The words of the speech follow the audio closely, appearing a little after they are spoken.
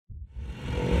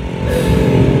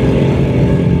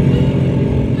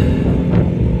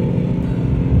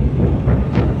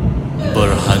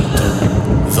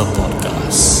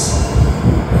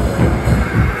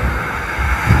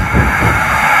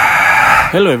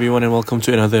everyone, and welcome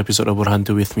to another episode of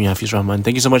Berhantu with me, Hafiz Rahman.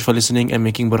 Thank you so much for listening and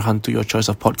making Berhantu your choice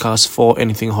of podcast for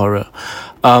anything horror.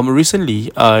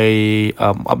 Recently, I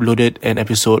uploaded an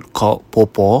episode called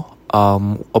Popo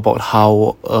about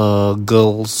how a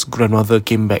girl's grandmother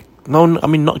came back.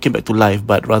 Not came back to life,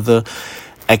 but rather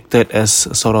acted as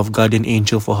a sort of guardian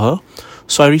angel for her.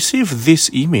 So I received this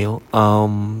email.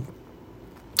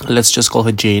 Let's just call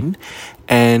her Jane,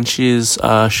 and she's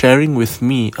sharing with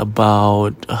me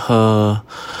about her.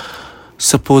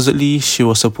 Supposedly, she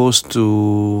was supposed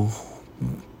to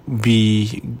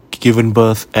be given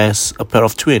birth as a pair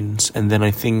of twins, and then I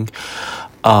think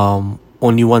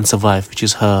only one survived, which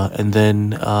is her. And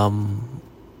then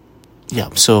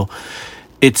so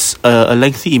it's a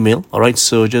lengthy email. All right,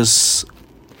 so just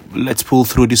let's pull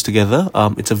through this together.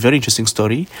 It's a very interesting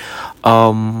story,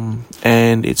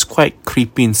 and it's quite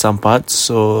creepy in some parts.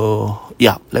 So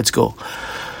yeah, let's go.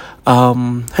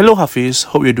 Hello Hafiz,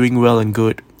 hope you're doing well and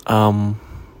good. I'm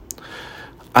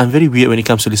very weird when it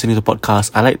comes to listening to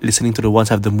podcasts. I like listening to the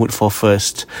ones I have the mood for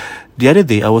first. The other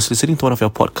day, I was listening to one of your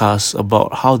podcasts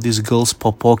about how this girl's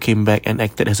pawpaw came back and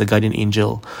acted as a guardian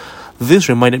angel. This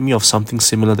reminded me of something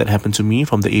similar that happened to me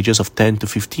from the ages of 10 to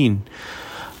 15.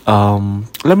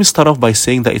 Let me start off by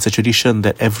saying that it's a tradition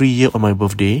that every year on my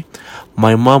birthday,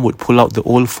 my mom would pull out the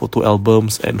old photo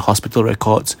albums and hospital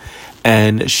records,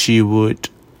 and she would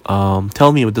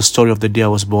tell me about the story of the day I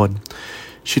was born.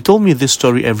 She told me this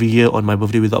story every year on my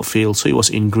birthday without fail, so it was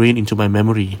ingrained into my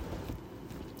memory.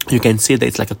 You can say that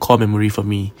it's like a core memory for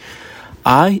me.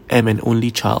 I am an only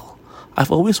child.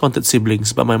 I've always wanted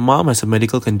siblings, but my mom has a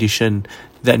medical condition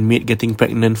that made getting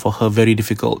pregnant for her very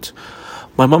difficult.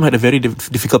 My mom had a very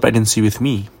difficult pregnancy with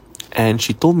me, and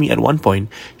she told me at one point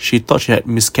she thought she had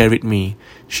miscarried me.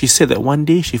 She said that one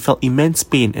day she felt immense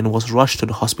pain and was rushed to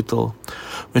the hospital.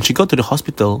 When she got to the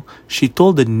hospital, she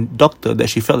told the doctor that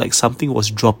she felt like something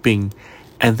was dropping,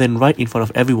 and then right in front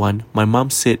of everyone, my mom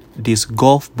said this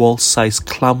golf ball sized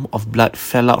clump of blood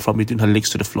fell out from between her legs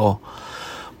to the floor.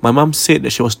 My mom said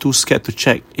that she was too scared to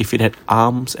check if it had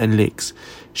arms and legs.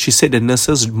 She said the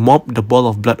nurses mopped the ball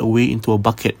of blood away into a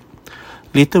bucket.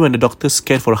 Later, when the doctor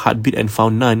scanned for a heartbeat and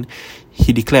found none,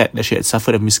 he declared that she had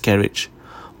suffered a miscarriage.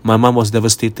 My mom was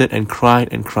devastated and cried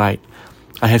and cried.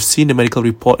 I have seen the medical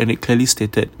report and it clearly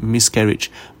stated miscarriage.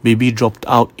 Baby dropped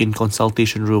out in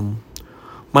consultation room.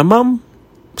 My mom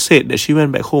said that she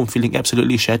went back home feeling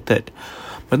absolutely shattered.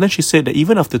 But then she said that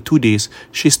even after 2 days,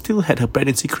 she still had her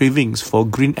pregnancy cravings for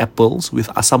green apples with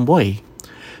asam boy.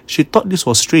 She thought this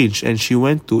was strange and she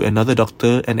went to another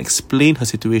doctor and explained her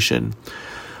situation.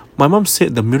 My mom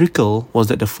said the miracle was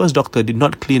that the first doctor did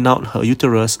not clean out her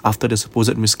uterus after the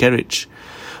supposed miscarriage,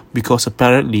 because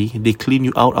apparently they clean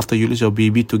you out after you lose your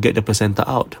baby to get the placenta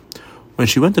out. When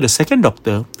she went to the second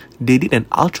doctor, they did an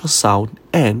ultrasound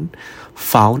and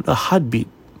found a heartbeat.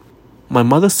 My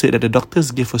mother said that the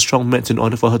doctors gave her strong meds in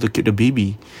order for her to keep the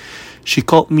baby. She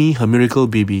called me her miracle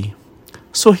baby.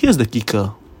 So here's the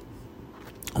kicker.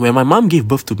 When my mom gave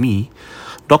birth to me,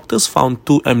 doctors found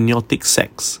 2 amniotic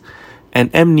sacs. An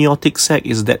amniotic sac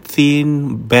is that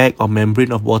thin bag or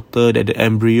membrane of water that the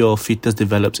embryo or fetus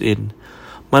develops in.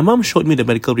 My mom showed me the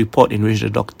medical report in which the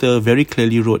doctor very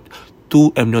clearly wrote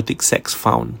 2 amniotic sacs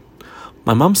found.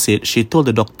 My mom said she told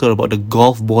the doctor about the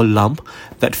golf ball lump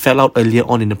that fell out earlier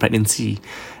on in the pregnancy,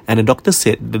 and the doctor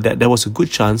said that there was a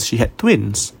good chance she had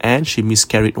twins and she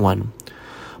miscarried one.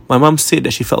 My mom said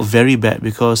that she felt very bad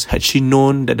because had she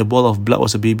known that the ball of blood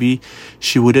was a baby,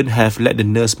 she wouldn't have let the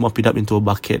nurse mop it up into a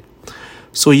bucket.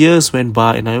 So years went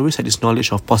by and I always had this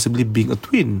knowledge of possibly being a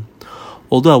twin.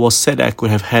 Although I was sad that I could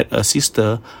have had a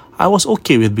sister, I was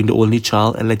okay with being the only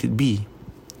child and let it be.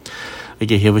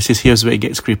 Okay, here's where it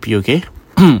gets creepy, okay?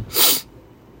 And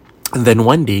then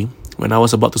one day, when I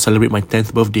was about to celebrate my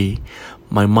 10th birthday,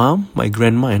 my mom, my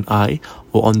grandma and I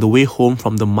were on the way home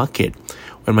from the market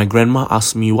when my grandma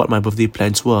asked me what my birthday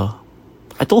plans were.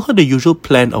 I told her the usual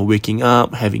plan of waking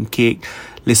up, having cake,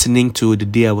 listening to the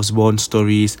day I was born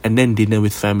stories, and then dinner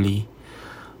with family.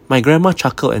 My grandma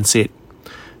chuckled and said,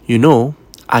 "You know,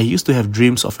 I used to have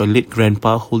dreams of your late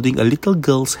grandpa holding a little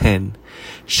girl's hand.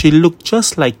 She looked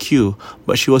just like you,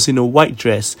 but she was in a white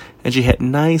dress and she had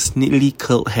nice, neatly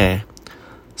curled hair.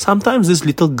 Sometimes this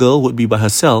little girl would be by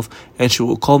herself and she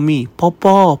would call me,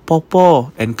 'Pawpaw,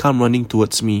 Pawpaw,' and come running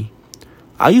towards me.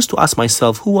 I used to ask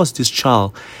myself who was this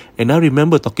child, and I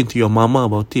remember talking to your mama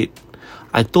about it.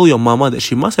 I told your mama that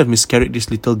she must have miscarried this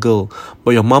little girl,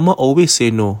 but your mama always say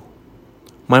no.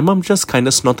 My mom just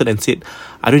kinda snorted and said,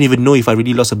 I don't even know if I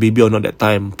really lost a baby or not that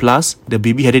time. Plus, the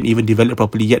baby hadn't even developed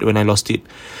properly yet when I lost it.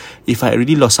 If I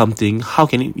really lost something, how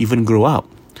can it even grow up?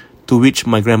 To which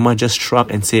my grandma just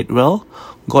shrugged and said, well,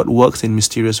 God works in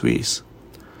mysterious ways.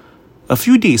 A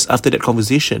few days after that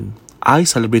conversation, I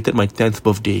celebrated my 10th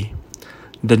birthday.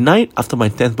 The night after my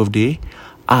 10th birthday,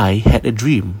 I had a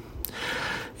dream.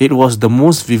 It was the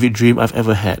most vivid dream I've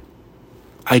ever had.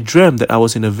 I dreamt that I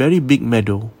was in a very big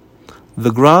meadow.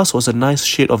 The grass was a nice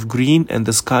shade of green and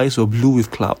the skies were blue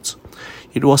with clouds.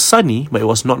 It was sunny, but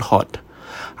it was not hot.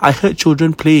 I heard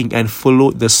children playing and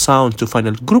followed the sound to find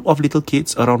a group of little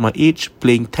kids around my age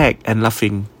playing tag and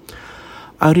laughing.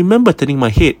 I remember turning my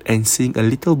head and seeing a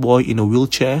little boy in a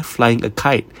wheelchair flying a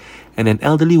kite and an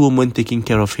elderly woman taking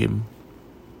care of him.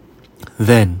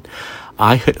 Then,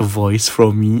 I heard a voice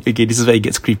from me. Okay, this is where it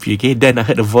gets creepy, okay? Then I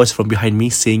heard a voice from behind me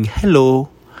saying, hello.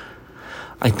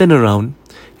 I turned around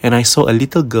and I saw a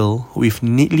little girl with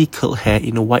neatly curled hair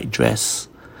in a white dress.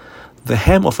 The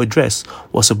hem of her dress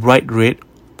was a bright red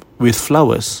with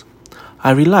flowers.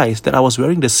 I realized that I was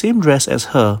wearing the same dress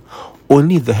as her,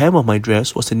 only the hem of my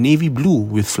dress was a navy blue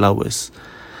with flowers.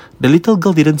 The little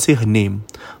girl didn't say her name,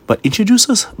 but introduced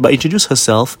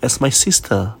herself as my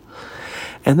sister.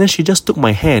 And then she just took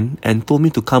my hand and told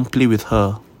me to come play with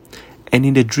her. And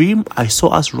in the dream, I saw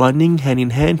us running hand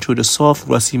in hand through the soft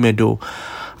grassy meadow.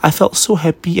 I felt so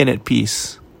happy and at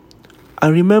peace. I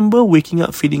remember waking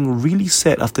up feeling really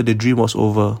sad after the dream was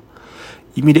over.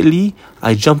 Immediately,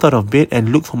 I jumped out of bed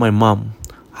and looked for my mom.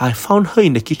 I found her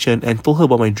in the kitchen and told her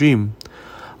about my dream.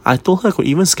 I told her I could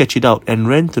even sketch it out and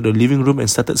ran to the living room and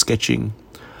started sketching.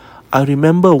 I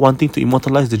remember wanting to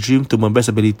immortalize the dream to my best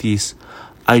abilities.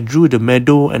 I drew the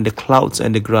meadow and the clouds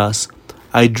and the grass.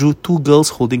 I drew two girls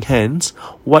holding hands,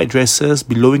 white dresses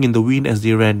billowing in the wind as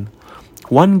they ran.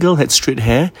 One girl had straight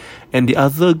hair and the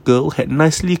other girl had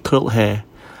nicely curled hair.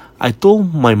 I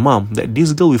told my mom that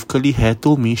this girl with curly hair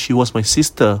told me she was my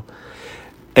sister.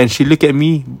 And she looked like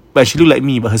me,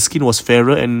 but her skin was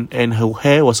fairer and her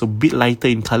hair was a bit lighter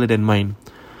in colour than mine.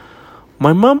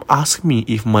 My mom asked me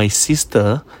if my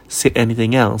sister said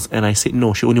anything else and I said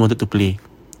no, she only wanted to play.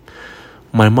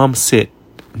 My mom said,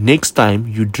 next time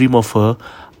you dream of her,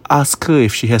 ask her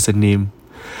if she has a name.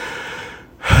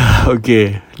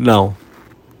 Okay, now,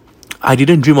 I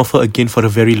didn't dream of her again for a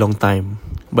very long time,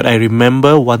 but I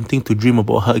remember wanting to dream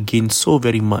about her again so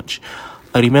very much.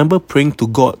 I remember praying to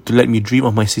God to let me dream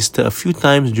of my sister a few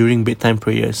times during bedtime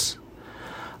prayers.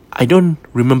 I don't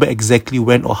remember exactly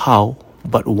when or how,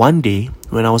 but one day,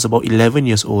 when I was about 11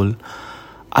 years old,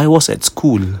 I was at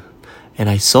school and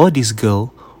I saw this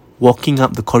girl walking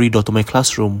up the corridor to my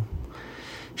classroom.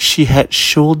 She had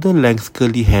shoulder-length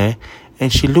curly hair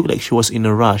and she looked like she was in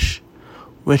a rush.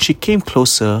 When she came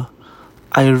closer,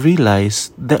 I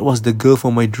realized that was the girl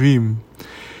from my dream.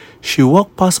 She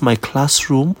walked past my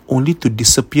classroom only to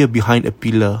disappear behind a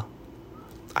pillar.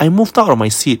 I moved out of my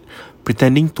seat,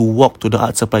 pretending to walk to the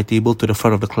art supply table to the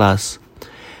front of the class.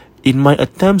 In my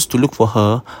attempts to look for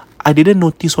her, I didn't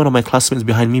notice one of my classmates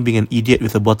behind me being an idiot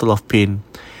with a bottle of paint.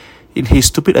 In his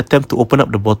stupid attempt to open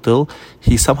up the bottle,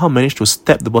 he somehow managed to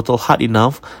stab the bottle hard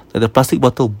enough that the plastic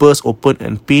bottle burst open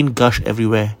and paint gushed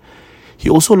everywhere. He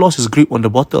also lost his grip on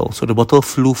the bottle, so the bottle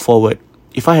flew forward.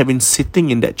 If I had been sitting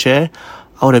in that chair,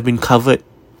 I would have been covered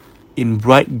in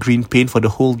bright green paint for the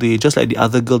whole day, just like the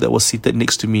other girl that was seated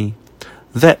next to me.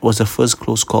 That was the first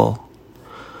close call.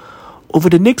 Over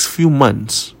the next few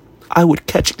months, I would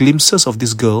catch glimpses of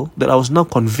this girl that I was now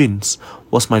convinced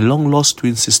was my long-lost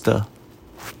twin sister.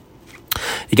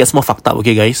 It gets more fucked up,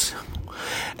 okay guys?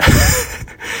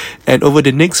 And over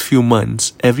the next few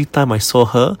months, every time I saw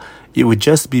her, it would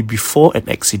just be before an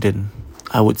accident.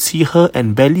 I would see her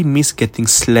and barely miss getting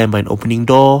slammed by an opening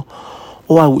door,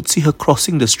 or I would see her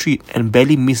crossing the street and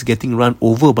barely miss getting run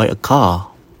over by a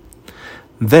car.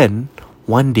 Then,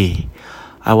 one day,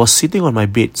 I was sitting on my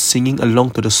bed singing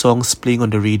along to the songs playing on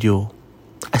the radio.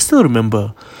 I still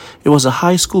remember, it was a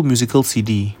high school musical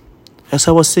CD. As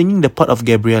I was singing the part of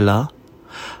Gabriella,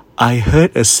 I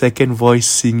heard a second voice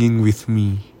singing with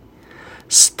me.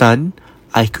 Stunned,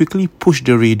 I quickly paused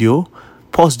the radio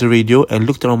and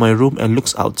looked around my room and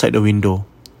looked outside the window.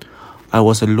 I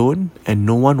was alone and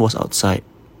no one was outside.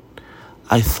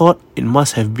 I thought I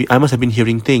must have been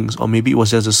hearing things, or maybe it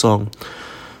was just a song.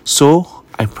 So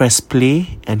I pressed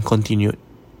play and continued.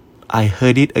 I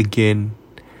heard it again.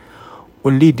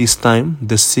 Only this time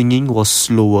the singing was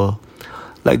slower,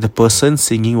 like the person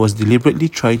singing was deliberately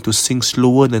trying to sing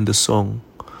slower than the song.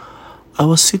 I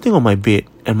was sitting on my bed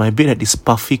and my bed had this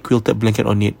puffy quilted blanket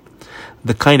on it,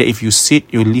 the kind that if you sit,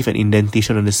 you'll leave an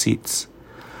indentation on the seats.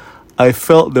 I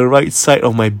felt the right side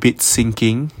of my bed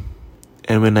sinking,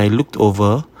 and when I looked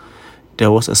over,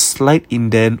 there was a slight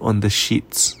indent on the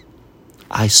sheets.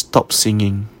 I stopped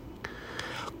singing.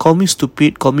 Call me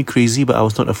stupid, call me crazy, but I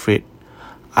was not afraid.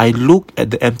 I looked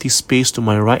at the empty space to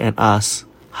my right and asked,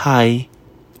 "Hi,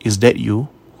 is that you?"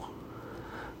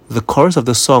 The chorus of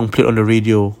the song played on the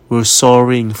radio. "We're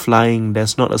soaring, flying,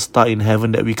 there's not a star in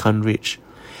heaven that we can't reach."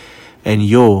 And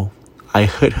I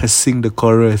heard her sing the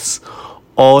chorus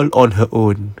all on her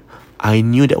own. I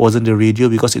knew that wasn't the radio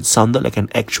because it sounded like an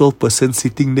actual person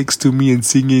sitting next to me and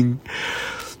singing.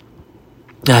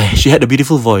 She had a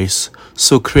beautiful voice,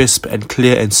 so crisp and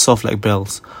clear and soft like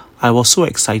bells. I was so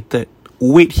excited.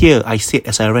 "Wait here," I said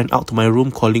as I ran out to my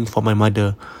room calling for my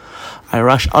mother. I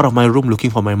rushed out of my room looking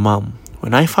for my mom.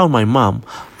 When I found my mom,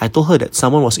 I told her that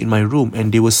someone was in my room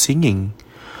and they were singing.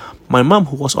 My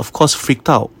mom, who was of course freaked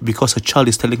out because her child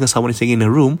is telling her someone is singing in her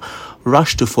room,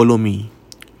 rushed to follow me.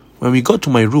 When we got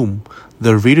to my room,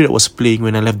 the radio that was playing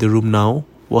when I left the room now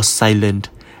was silent,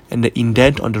 and the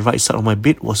indent on the right side of my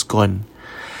bed was gone.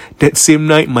 That same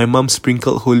night, my mom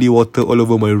sprinkled holy water all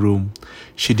over my room.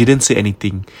 She didn't say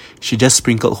anything. She just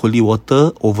sprinkled holy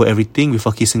water over everything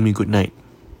before kissing me goodnight.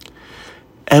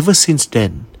 Ever since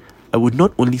then, I would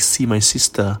not only see my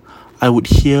sister, I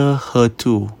would hear her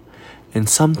too. And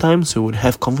sometimes we would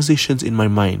have conversations in my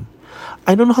mind.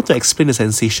 I don't know how to explain the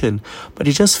sensation, but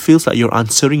it just feels like you're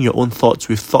answering your own thoughts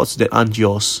with thoughts that aren't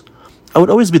yours. I would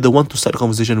always be the one to start the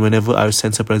conversation whenever I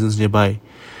sense a presence nearby.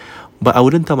 But I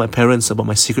wouldn't tell my parents about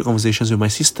my secret conversations with my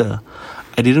sister.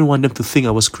 I didn't want them to think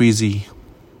I was crazy.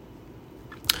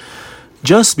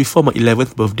 Just before my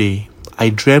 11th birthday, I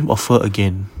dreamt of her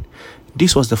again.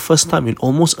 This was the first time in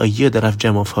almost a year that I've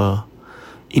dreamt of her.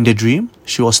 In the dream,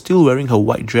 she was still wearing her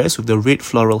white dress with the red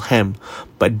floral hem,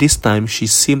 but this time she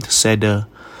seemed sadder.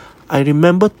 I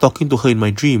remember talking to her in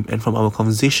my dream, and from our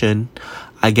conversation,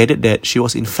 I gathered that she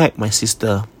was in fact my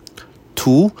sister.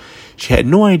 2, she had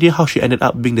no idea how she ended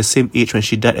up being the same age when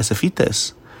she died as a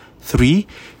fetus. 3,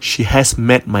 she has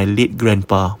met my late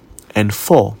grandpa. And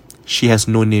 4, she has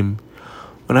no name.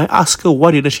 When I asked her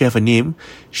why didn't she have a name,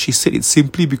 she said it's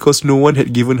simply because no one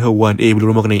had given her one.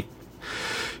 Belum rumah kena.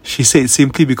 She said it's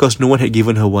simply because no one had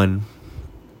given her one.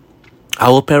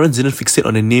 Our parents didn't fixate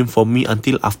on a name for me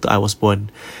until after I was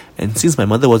born. And since my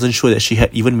mother wasn't sure that she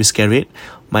had even miscarried,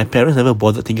 my parents never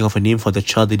bothered thinking of a name for the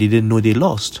child they didn't know they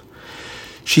lost.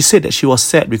 She said that she was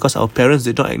sad because our parents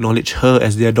did not acknowledge her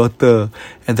as their daughter,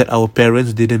 and that our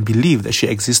parents didn't believe that she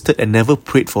existed and never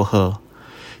prayed for her.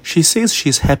 She says she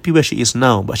is happy where she is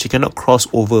now, but she cannot cross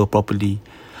over properly.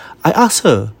 I asked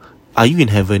her, "Are you in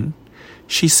heaven?"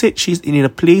 She said she's in a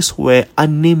place where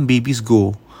unnamed babies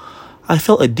go. I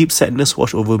felt a deep sadness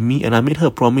wash over me, and I made her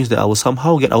a promise that I will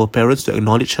somehow get our parents to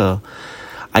acknowledge her.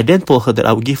 I then told her that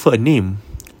I would give her a name.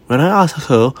 When I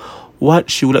asked her what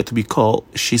she would like to be called,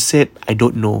 she said, "I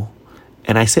don't know."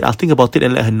 And I said, "I'll think about it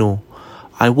and let her know."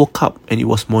 I woke up and it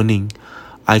was morning.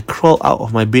 I crawled out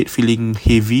of my bed feeling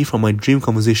heavy from my dream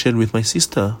conversation with my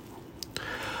sister.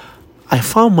 I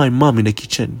found my mom in the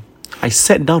kitchen. I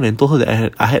sat down and told her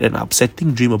that I had an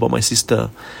upsetting dream about my sister.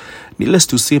 Needless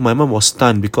to say, my mom was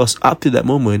stunned because up to that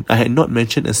moment, I had not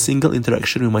mentioned a single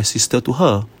interaction with my sister to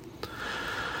her.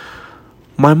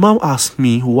 My mom asked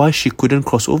me why she couldn't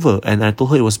cross over, and I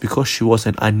told her it was because she was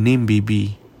an unnamed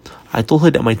baby. I told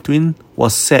her that my twin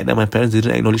was sad that my parents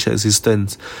didn't acknowledge her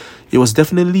existence. It was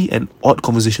definitely an odd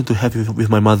conversation to have with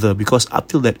my mother because up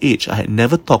till that age, I had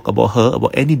never talked about her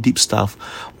about any deep stuff,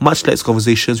 much less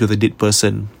conversations with a dead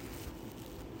person.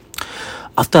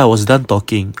 After I was done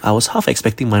talking, I was half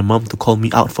expecting my mom to call me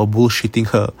out for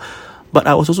bullshitting her, but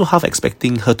I was also half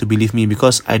expecting her to believe me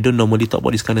because I don't normally talk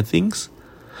about these kind of things.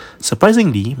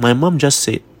 Surprisingly, my mom just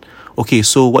said, "Okay,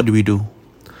 so what do we do?"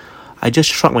 I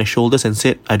just shrugged my shoulders and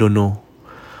said, "I don't know."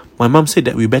 My mom said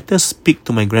that we better speak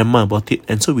to my grandma about it,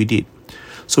 and so we did.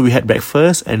 So we had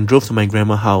breakfast and drove to my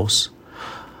grandma's house.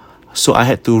 So I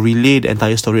had to relay the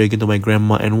entire story again to my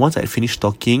grandma, and once I had finished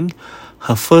talking,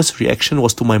 her first reaction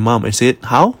was to my mom and said,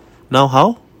 "How? Now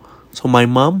how?" So my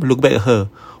mom looked back at her.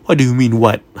 "What do you mean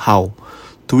what? How?"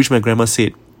 To which my grandma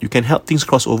said, "You can help things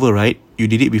cross over, right? You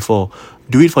did it before.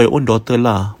 Do it for your own daughter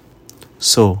lah."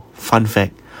 So, fun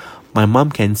fact, my mom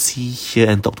can see, hear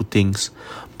and talk to things,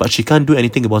 but she can't do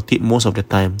anything about it most of the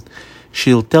time.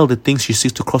 She'll tell the things she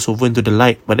sees to cross over into the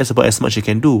light, but that's about as much she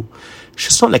can do.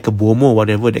 She's not like a bomo or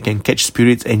whatever that can catch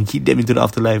spirits and hit them into the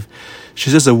afterlife.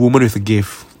 She's just a woman with a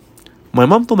gift. My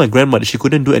mom told my grandma that she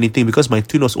couldn't do anything because my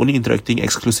twin was only interacting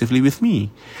exclusively with me,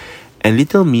 and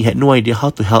little me had no idea how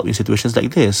to help in situations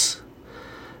like this.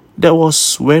 That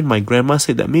was when my grandma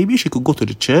said that maybe she could go to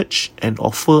the church and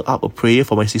offer up a prayer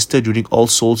for my sister during All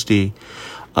Souls Day.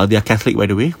 They are Catholic, by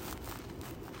the way.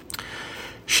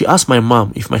 She asked my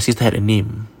mom if my sister had a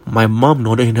name. My mom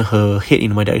nodded her head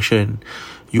in my direction.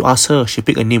 "You asked her, she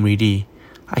picked a name already."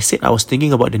 I said I was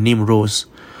thinking about the name Rose.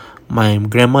 My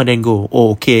grandma then go,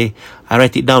 oh, okay, I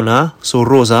write it down, So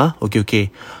Rose,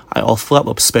 okay. I offer up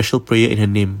a special prayer in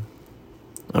her name.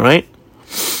 Alright?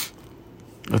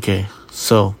 Okay,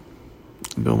 so,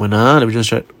 let me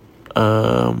just write.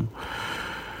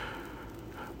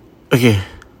 Okay,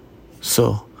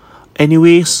 so,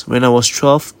 anyways, when I was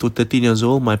 12 to 13 years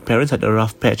old, my parents had a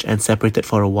rough patch and separated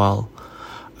for a while.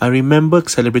 I remember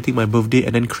celebrating my birthday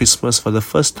and then Christmas for the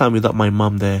first time without my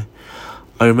mum there.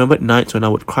 I remembered nights when I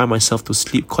would cry myself to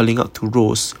sleep, calling out to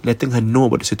Rose, letting her know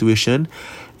about the situation,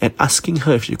 and asking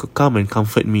her if she could come and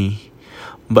comfort me.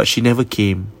 But she never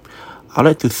came. I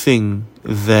like to think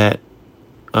that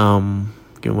I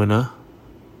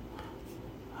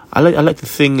like to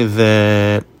think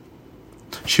that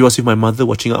she was with my mother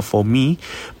watching out for me,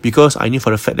 because I knew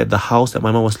for a fact that the house that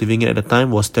my mom was living in at the time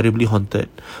was terribly haunted.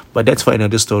 But that's for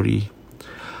another story.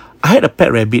 I had a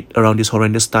pet rabbit around this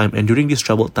horrendous time, and during these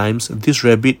troubled times, this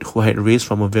rabbit, who I had raised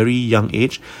from a very young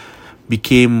age,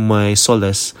 became my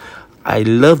solace. I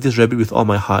loved this rabbit with all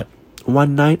my heart.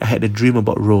 One night, I had a dream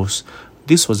about Rose.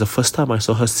 This was the first time I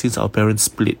saw her since our parents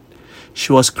split.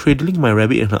 She was cradling my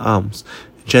rabbit in her arms,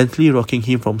 gently rocking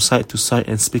him from side to side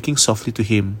and speaking softly to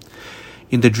him.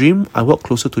 In the dream, I walked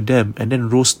closer to them, and then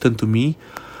Rose turned to me,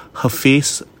 her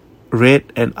face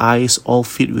red and eyes all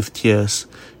filled with tears.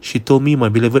 She told me my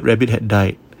beloved rabbit had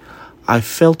died. I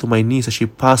fell to my knees as she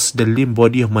passed the limp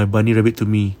body of my bunny rabbit to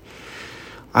me.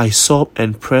 I sobbed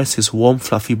and pressed his warm,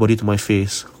 fluffy body to my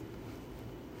face.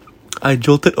 I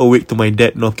jolted awake to my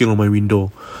dad knocking on my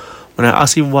window. When I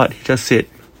asked him what, he just said,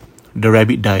 "The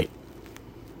rabbit died."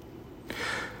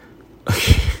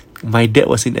 Okay. My dad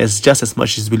was in just as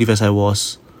much disbelief as I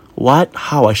was. "What?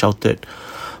 How?" I shouted.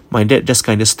 My dad just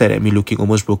kind of stared at me, looking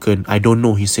almost broken. "I don't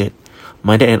know," he said.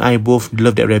 My dad and I both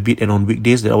loved that rabbit, and on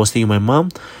weekdays that I was staying with my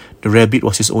mom, the rabbit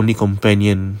was his only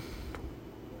companion.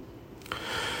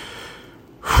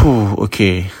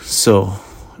 Okay, so,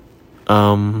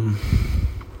 are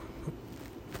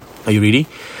you ready?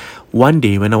 One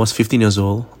day, when I was 15 years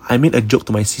old, I made a joke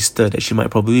to my sister that she might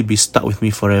probably be stuck with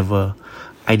me forever.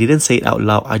 I didn't say it out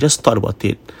loud, I just thought about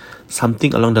it.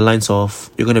 Something along the lines of,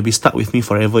 "You're gonna be stuck with me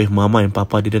forever if Mama and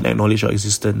Papa didn't acknowledge your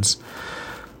existence."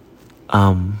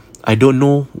 I don't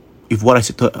know if what I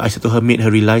said to her made her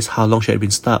realize how long she had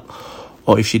been stuck,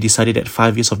 or if she decided that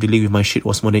 5 years of dealing with my shit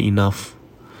was more than enough.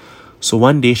 So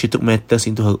one day, she took matters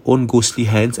into her own ghostly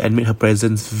hands and made her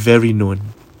presence very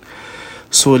known.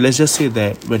 So let's just say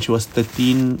that when she was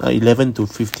 11 to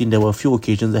 15, there were a few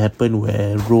occasions that happened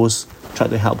where Rose tried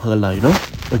to help her,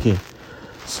 Okay,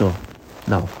 so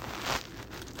now,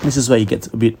 this is where it gets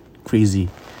a bit crazy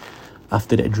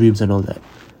after that dreams and all that.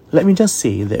 Let me just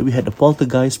say that we had a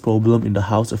poltergeist problem in the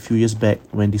house a few years back,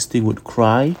 when this thing would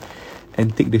cry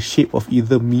and take the shape of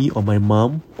either me or my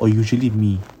mom, or usually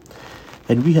me.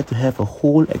 And we had to have a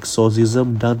whole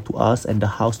exorcism done to us and the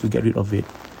house to get rid of it.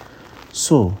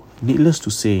 So, needless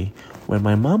to say, when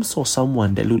my mom saw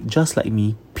someone that looked just like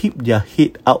me peep their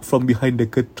head out from behind the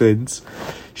curtains,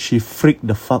 she freaked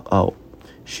the fuck out.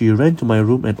 She ran to my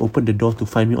room and opened the door to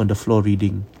find me on the floor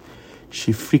reading.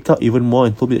 She freaked out even more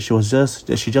and told me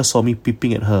that she just saw me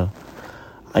peeping at her.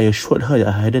 I assured her that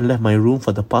I hadn't left my room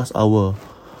for the past hour.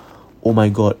 Oh my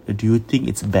god, do you think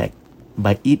it's back?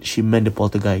 By it, she meant the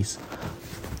poltergeist.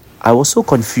 I was so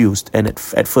confused and at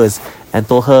first and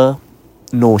told her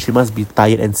no, she must be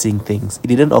tired and seeing things. It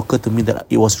didn't occur to me that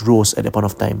it was Rose at that point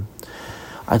of time.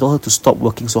 I told her to stop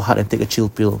working so hard and take a chill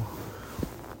pill.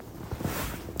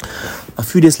 A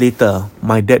few days later,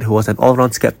 my dad, who was an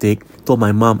all-round skeptic, told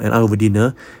my mom and I over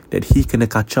dinner that he kena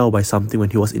kacau by something when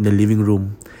he was in the living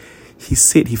room. He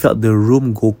said he felt the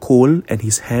room go cold and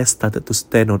his hair started to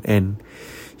stand on end.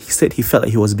 He said he felt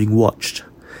like he was being watched.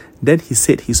 Then he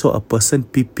said he saw a person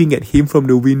peeping at him from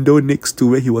the window next to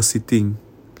where he was sitting.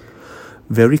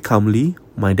 Very calmly,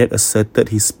 my dad asserted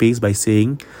his space by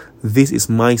saying, "This is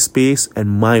my space and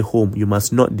my home. You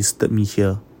must not disturb me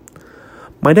here."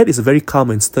 My dad is a very calm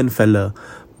and stern fella,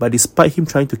 but despite him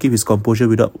trying to keep his composure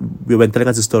when telling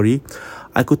us the story,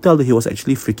 I could tell that he was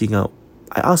actually freaking out.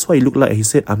 I asked what it looked like and he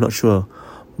said, "I'm not sure,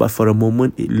 but for a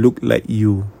moment it looked like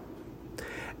you."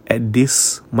 At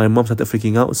this, my mom started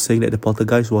freaking out, saying that the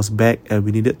poltergeist was back and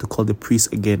we needed to call the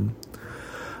priest again.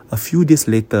 A few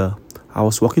days later, I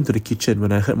was walking to the kitchen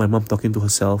when I heard my mom talking to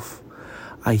herself.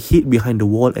 I hid behind the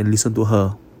wall and listened to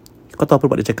her. Kau tahu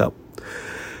apa dia cakap?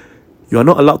 "You are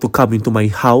not allowed to come into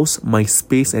my house, my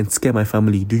space and scare my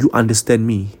family. Do you understand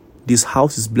me? This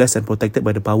house is blessed and protected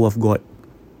by the power of God."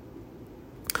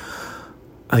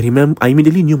 I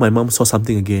immediately knew my mom saw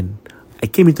something again. I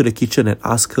came into the kitchen and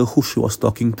asked her who she was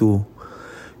talking to.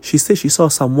 She said she saw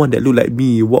someone that looked like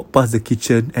me walk past the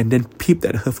kitchen and then peeped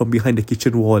at her from behind the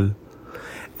kitchen wall.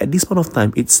 At this point of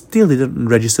time, it still didn't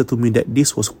register to me that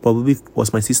this was probably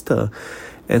my sister.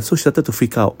 And so she started to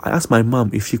freak out. I asked my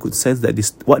mom if she could sense that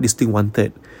what this thing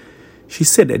wanted. She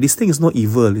said that this thing is not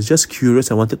evil, it's just curious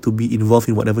and wanted to be involved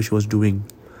in whatever she was doing.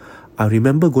 I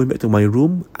remember going back to my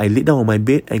room, I laid down on my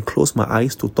bed and closed my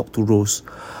eyes to talk to Rose.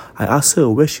 I asked her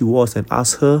where she was and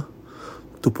asked her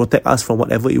to protect us from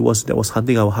whatever it was that was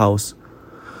hunting our house.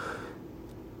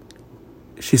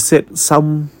 She said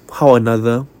somehow or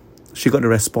another, she got a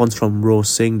response from Rose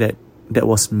saying that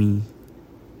was me.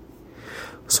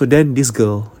 So then this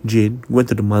girl, Jane, went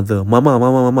to the mother.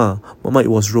 Mama, it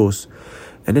was Rose.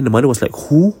 And then the mother was like,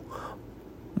 who?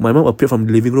 My mom appeared from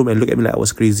the living room and looked at me like I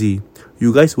was crazy.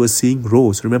 You guys were seeing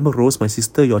Rose. Remember Rose, my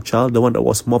sister, your child, the one that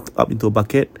was mopped up into a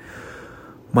bucket?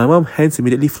 My mom's hands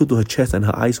immediately flew to her chest and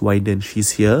her eyes widened.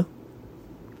 She's here?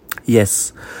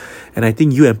 Yes. And I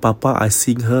think you and Papa are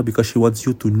seeing her because she wants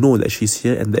you to know that she's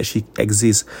here and that she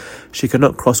exists. She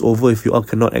cannot cross over if you all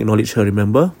cannot acknowledge her,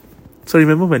 remember? So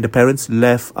remember when the parents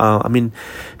left, had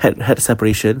a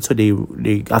separation. So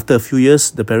they after a few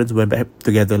years, the parents went back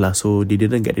together lah. So they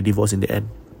didn't get a divorce in the end.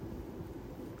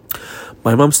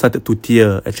 My mom started to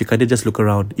tear and she kind of just looked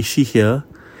around. Is she here?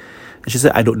 And she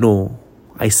said, I don't know.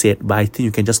 I said, but I think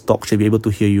you can just talk. She'll be able to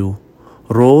hear you.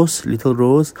 Rose, little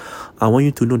Rose, I want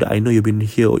you to know that I know you've been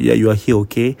here. Yeah, you are here,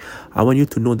 okay? I want you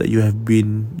to know that you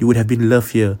would have been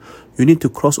loved here. You need to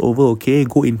cross over, okay?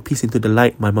 Go in peace into the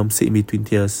light, my mom said in between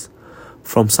tears.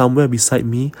 From somewhere beside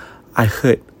me, I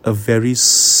heard a very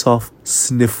soft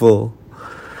sniffle.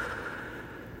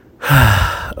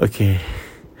 Okay.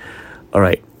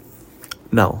 Alright.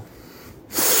 Now.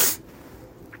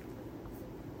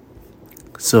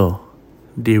 So,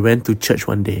 they went to church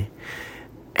one day.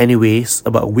 Anyways,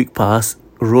 about a week passed,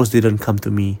 Rose didn't come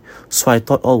to me, so I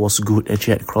thought all was good and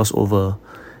she had crossed over.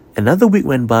 Another week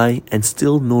went by and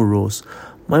still no Rose.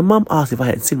 My mom asked if I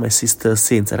had seen my sister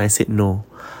since and I said no.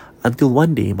 Until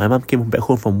one day, my mom came back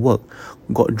home from work,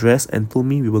 got dressed and told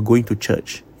me we were going to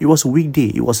church. It was a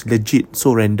weekday, it was legit,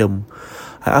 so random.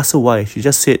 I asked her why, she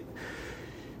just said,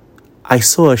 I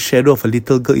saw a shadow of a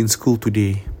little girl in school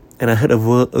today. And I heard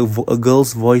a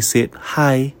girl's voice said,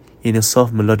 hi, in a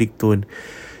soft melodic tone.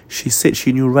 She said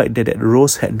she knew right there that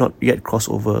Rose had not yet crossed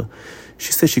over.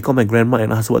 She said she called my grandma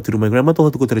and asked her what to do. My grandma told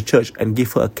her to go to the church and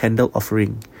give her a candle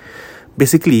offering.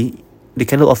 Basically, the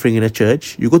candle offering in a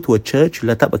church, you go to a church, you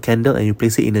light up a candle and you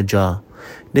place it in a jar.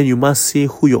 Then you must say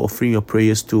who you're offering your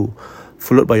prayers to,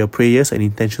 followed by your prayers and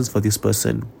intentions for this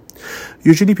person.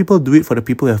 Usually people do it for the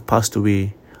people who have passed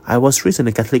away. I was raised in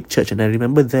a Catholic church and I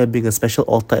remember there being a special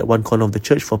altar at one corner of the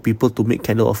church for people to make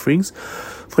candle offerings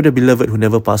for the beloved who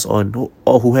never passed on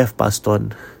or who have passed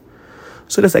on.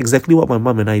 So that's exactly what my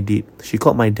mom and I did. She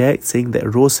called my dad saying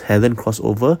that Rose hadn't crossed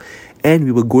over and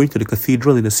we were going to the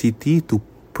cathedral in the city to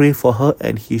pray for her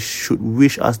and he should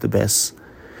wish us the best.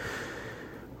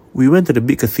 We went to the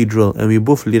big cathedral and we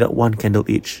both lit up one candle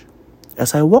each.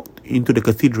 As I walked into the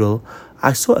cathedral,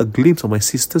 I saw a glimpse of my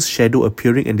sister's shadow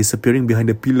appearing and disappearing behind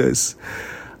the pillars.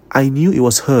 I knew it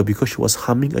was her because she was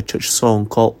humming a church song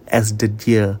called As the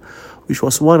Deer, which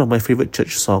was one of my favorite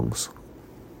church songs.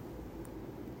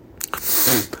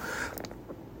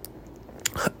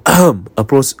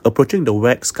 Approaching the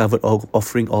wax-covered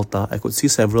offering altar, I could see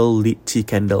several lit tea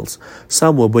candles.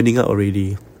 Some were burning out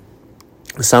already.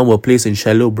 Some were placed in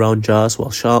shallow brown jars,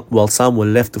 while some were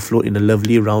left to float in a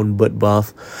lovely round bird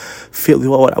bath filled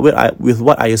with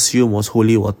what I assume was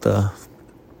holy water.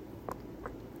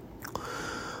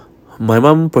 My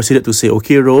mum proceeded to say,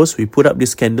 okay, Rose, we put up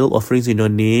these candle offerings in your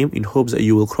name in hopes that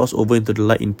you will cross over into the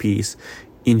light in peace.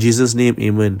 In Jesus' name,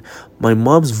 amen. My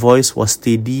mom's voice was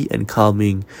steady and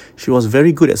calming. She was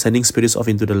very good at sending spirits off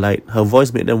into the light. Her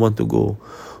voice made them want to go.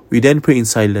 We then prayed in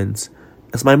silence.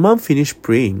 As my mom finished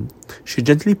praying, she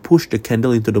gently pushed the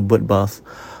candle into the bird bath.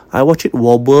 I watched it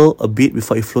wobble a bit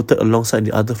before it floated alongside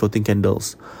the other floating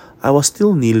candles. I was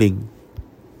still kneeling.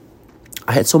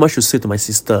 I had so much to say to my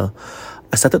sister.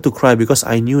 I started to cry because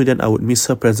I knew then I would miss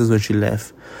her presence when she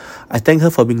left. I thanked her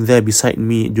for being there beside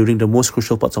me during the most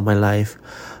crucial parts of my life.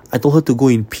 I told her to go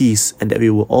in peace and that we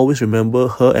will always remember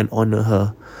her and honor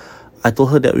her. I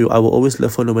told her that I will always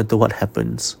love her no matter what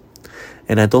happens.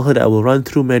 And I told her that I will run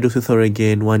through meadows with her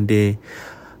again one day.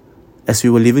 As we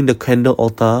were leaving the candle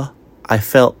altar, I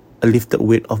felt a lifted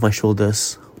weight off my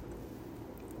shoulders.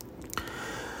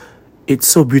 It's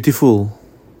so beautiful,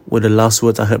 were the last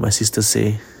words I heard my sister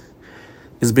say.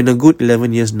 It's been a good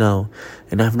 11 years now,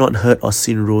 and I have not heard or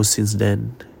seen Rose since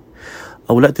then.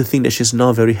 I would like to think that she's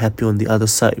now very happy on the other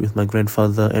side with my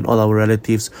grandfather and all our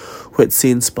relatives who had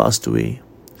since passed away.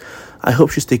 I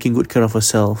hope she's taking good care of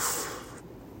herself.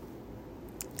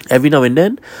 Every now and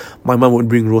then, my mum would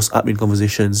bring Rose up in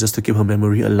conversations just to keep her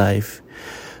memory alive.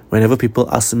 Whenever people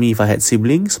ask me if I had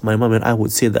siblings, my mum and I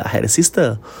would say that I had a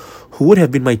sister who would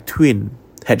have been my twin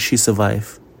had she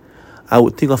survived. I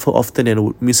would think of her often and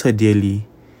would miss her dearly.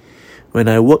 When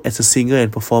I work as a singer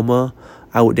and performer,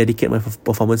 I would dedicate my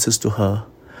performances to her.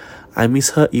 I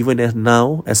miss her even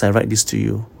now as I write this to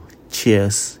you.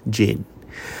 Cheers, Jane.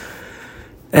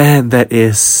 And that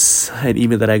is an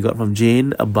email that I got from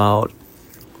Jane about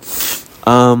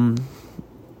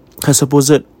her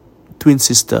supposed twin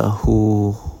sister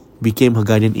who became her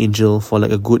guardian angel for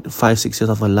like a good 5-6 years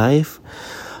of her life,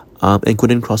 and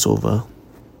couldn't cross over,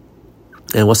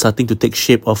 and was starting to take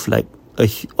shape of like a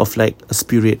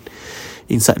spirit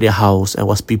inside their house, and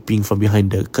was peeping from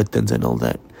behind the curtains and all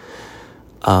that,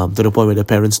 to the point where the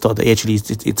parents thought that actually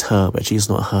it's her, but actually it's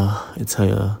not her,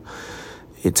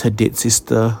 it's her dead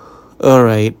sister.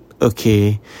 Alright,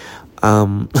 okay.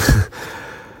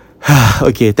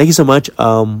 Okay, thank you so much.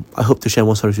 I hope to share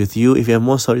more stories with you. If you have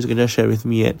more stories, you can just share with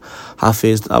me at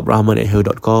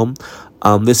hafiz.abrahman@hale.com.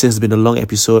 This has been a long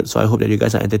episode, so I hope that you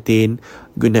guys are entertained.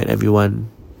 Good night,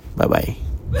 everyone. Bye-bye.